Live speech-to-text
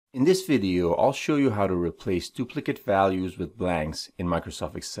In this video, I'll show you how to replace duplicate values with blanks in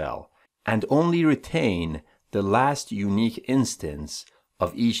Microsoft Excel and only retain the last unique instance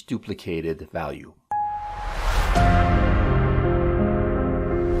of each duplicated value.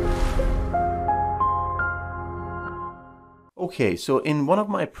 Okay, so in one of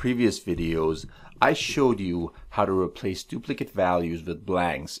my previous videos, I showed you how to replace duplicate values with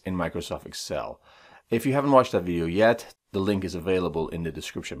blanks in Microsoft Excel. If you haven't watched that video yet, the link is available in the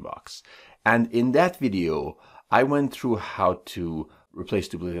description box. And in that video, I went through how to replace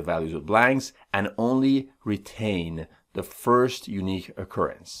duplicate values with blanks and only retain the first unique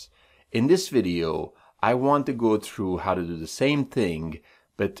occurrence. In this video, I want to go through how to do the same thing,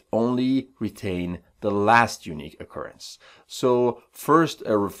 but only retain the last unique occurrence. So first,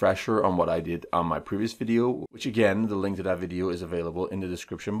 a refresher on what I did on my previous video, which again, the link to that video is available in the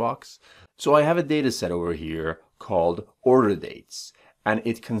description box. So I have a data set over here called order dates, and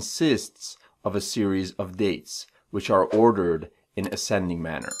it consists of a series of dates which are ordered in ascending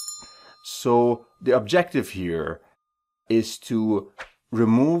manner. So the objective here is to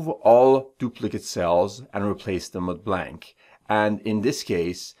remove all duplicate cells and replace them with blank. And in this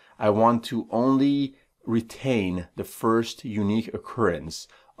case, I want to only retain the first unique occurrence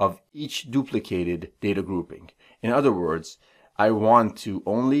of each duplicated data grouping. In other words, I want to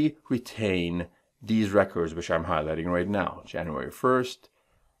only retain these records, which I'm highlighting right now, January 1st.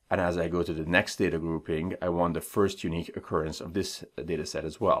 And as I go to the next data grouping, I want the first unique occurrence of this data set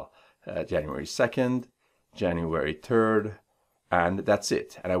as well. January 2nd, January 3rd, and that's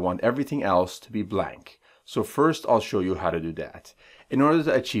it. And I want everything else to be blank. So first, I'll show you how to do that. In order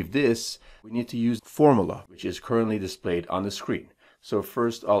to achieve this, we need to use the formula, which is currently displayed on the screen. So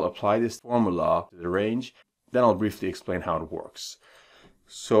first, I'll apply this formula to the range. Then I'll briefly explain how it works.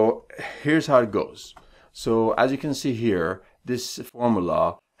 So here's how it goes. So as you can see here, this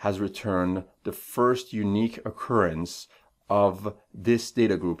formula has returned the first unique occurrence of this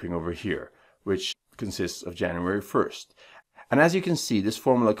data grouping over here, which consists of January 1st. And as you can see, this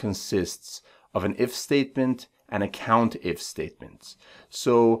formula consists of an if statement and a count if statement.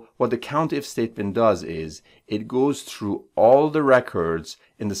 So what the count if statement does is it goes through all the records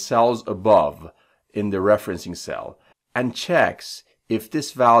in the cells above in the referencing cell and checks if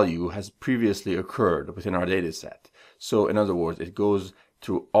this value has previously occurred within our data set. So in other words, it goes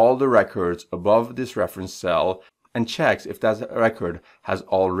through all the records above this reference cell and checks if that record has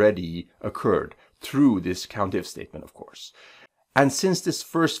already occurred through this count if statement, of course. And since this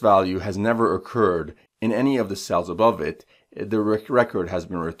first value has never occurred in any of the cells above it, the record has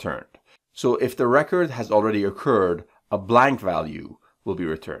been returned. So if the record has already occurred, a blank value will be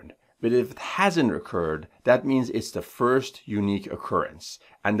returned. But if it hasn't occurred, that means it's the first unique occurrence,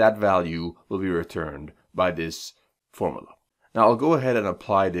 and that value will be returned by this formula. Now I'll go ahead and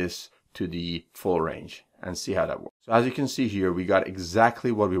apply this to the full range and see how that works. So as you can see here, we got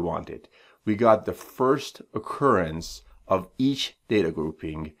exactly what we wanted. We got the first occurrence of each data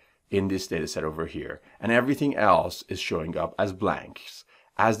grouping in this data set over here, and everything else is showing up as blanks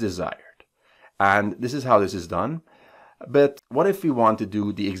as desired. And this is how this is done. But what if we want to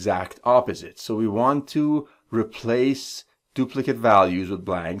do the exact opposite? So we want to replace duplicate values with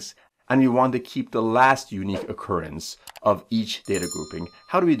blanks, and we want to keep the last unique occurrence of each data grouping.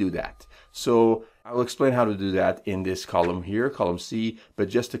 How do we do that? So I will explain how to do that in this column here, column C, but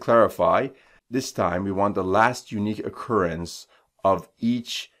just to clarify, this time we want the last unique occurrence of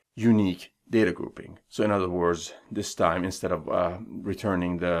each unique data grouping. So in other words, this time instead of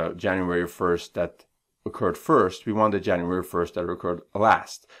returning the January 1st that occurred first, we want the January 1st that occurred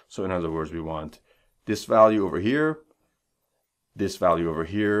last. So in other words, we want this value over here, this value over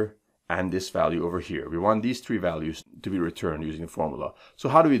here, and this value over here. We want these three values to be returned using the formula. So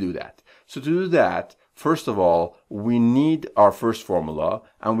how do we do that? So to do that, first of all, we need our first formula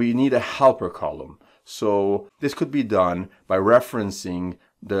and we need a helper column. So this could be done by referencing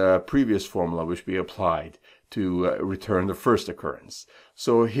the previous formula which we applied to return the first occurrence.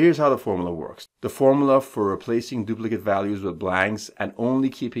 So here's how the formula works. The formula for replacing duplicate values with blanks and only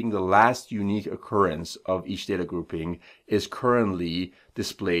keeping the last unique occurrence of each data grouping is currently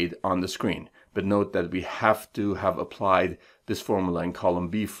displayed on the screen. But note that we have to have applied this formula in column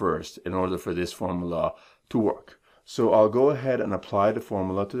B first in order for this formula to work. So I'll go ahead and apply the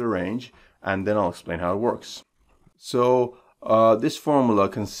formula to the range, and then I'll explain how it works. So this formula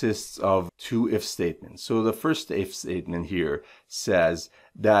consists of two if statements. So the first if statement here says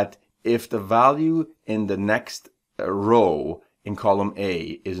that if the value in the next row in column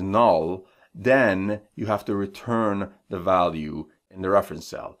A is null, then you have to return the value in the reference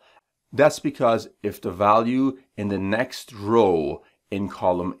cell. That's because if the value in the next row in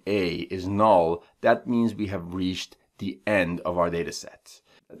column A is null, that means we have reached the end of our data set.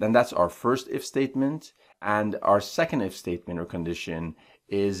 Then that's our first if statement. And our second if statement or condition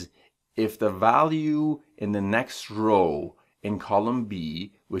is if the value in the next row in column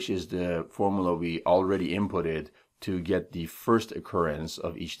B, which is the formula we already inputted to get the first occurrence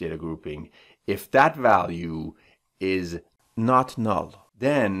of each data grouping, if that value is not null,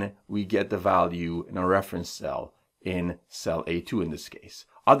 then we get the value in a reference cell in cell A2 in this case.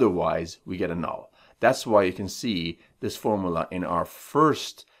 Otherwise, we get a null. That's why you can see this formula in our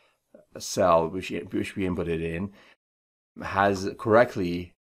first cell, which we inputted in, has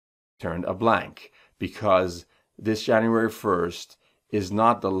correctly turned a blank, because this January 1st is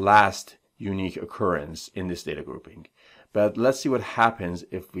not the last unique occurrence in this data grouping. But let's see what happens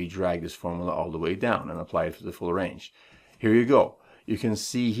if we drag this formula all the way down and apply it to the full range. Here you go. You can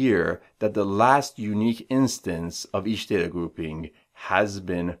see here that the last unique instance of each data grouping has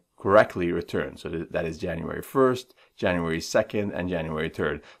been correctly returned. So that is January 1st, January 2nd, and January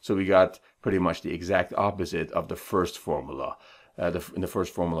 3rd. So we got pretty much the exact opposite of the first formula. In the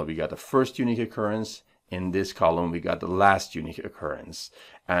first formula, we got the first unique occurrence. In this column, we got the last unique occurrence.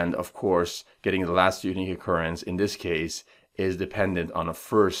 And of course, getting the last unique occurrence in this case is dependent on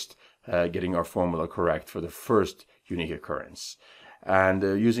getting our formula correct for the first unique occurrence. And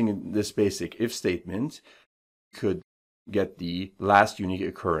using this basic if statement, we could get the last unique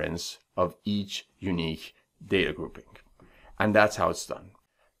occurrence of each unique data grouping. And that's how it's done.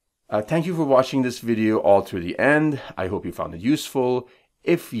 Thank you for watching this video all through the end. I hope you found it useful.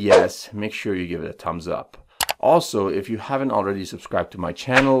 If yes, make sure you give it a thumbs up. Also, if you haven't already subscribed to my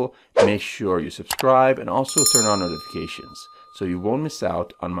channel, make sure you subscribe and also turn on notifications so you won't miss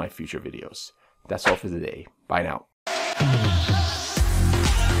out on my future videos. That's all for today. Bye now.